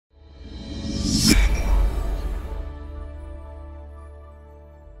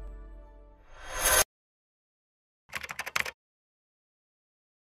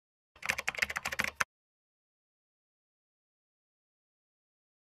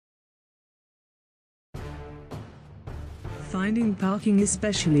Finding parking,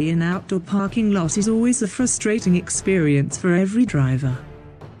 especially in outdoor parking lots, is always a frustrating experience for every driver.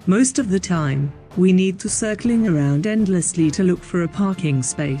 Most of the time, we need to circling around endlessly to look for a parking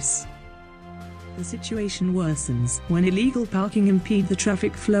space. The situation worsens when illegal parking impede the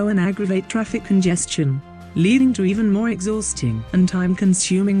traffic flow and aggravate traffic congestion, leading to even more exhausting and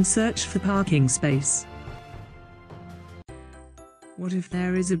time-consuming search for parking space. What if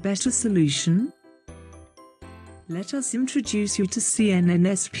there is a better solution? Let us introduce you to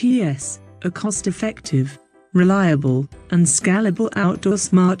CNNSPS, a cost-effective, reliable, and scalable outdoor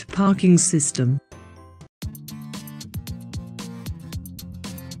smart parking system.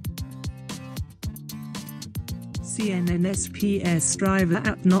 CNNSPS Driver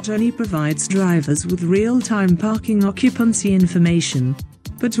app not only provides drivers with real-time parking occupancy information,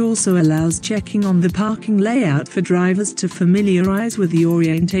 but also allows checking on the parking layout for drivers to familiarize with the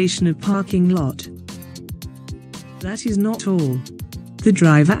orientation of parking lot. That is not all. The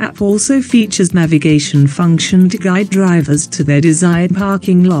Driver app also features navigation function to guide drivers to their desired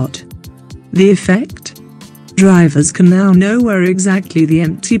parking lot. The effect? Drivers can now know where exactly the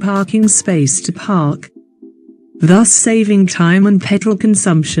empty parking space to park, thus saving time and petrol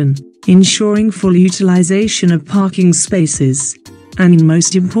consumption, ensuring full utilization of parking spaces, and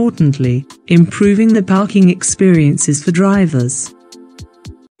most importantly, improving the parking experiences for drivers.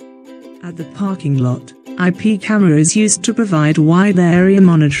 At the parking lot, IP camera is used to provide wide area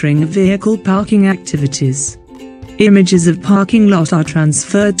monitoring of vehicle parking activities. Images of parking lot are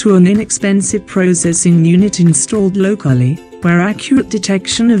transferred to an inexpensive processing unit installed locally, where accurate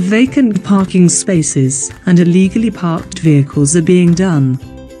detection of vacant parking spaces and illegally parked vehicles are being done.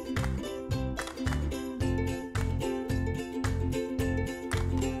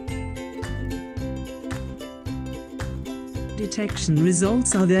 Detection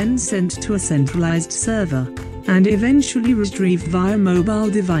results are then sent to a centralized server, and eventually retrieved via mobile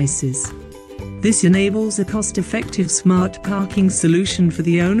devices. This enables a cost-effective smart parking solution for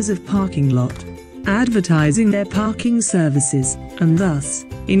the owners of parking lot, advertising their parking services, and thus,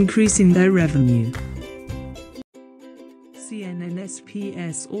 increasing their revenue.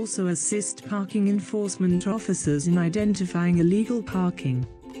 CNNSPS also assists parking enforcement officers in identifying illegal parking.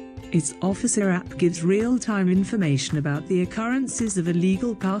 Its officer app gives real-time information about the occurrences of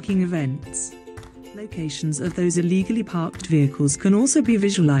illegal parking events. Locations of those illegally parked vehicles can also be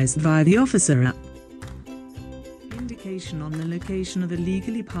visualized via the officer app. Indication on the location of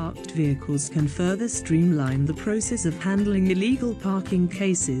illegally parked vehicles can further streamline the process of handling illegal parking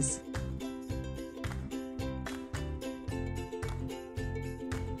cases.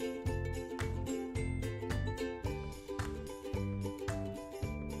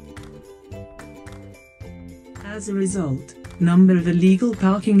 As a result, number of illegal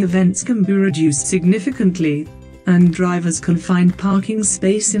parking events can be reduced significantly, and drivers can find parking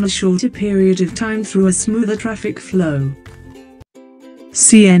space in a shorter period of time through a smoother traffic flow.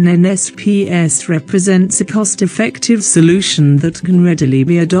 CNNSPS represents a cost-effective solution that can readily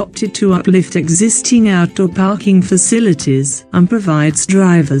be adopted to uplift existing outdoor parking facilities and provides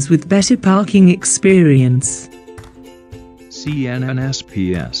drivers with better parking experience.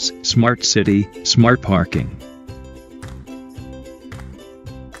 CNNSPS, Smart City, Smart Parking.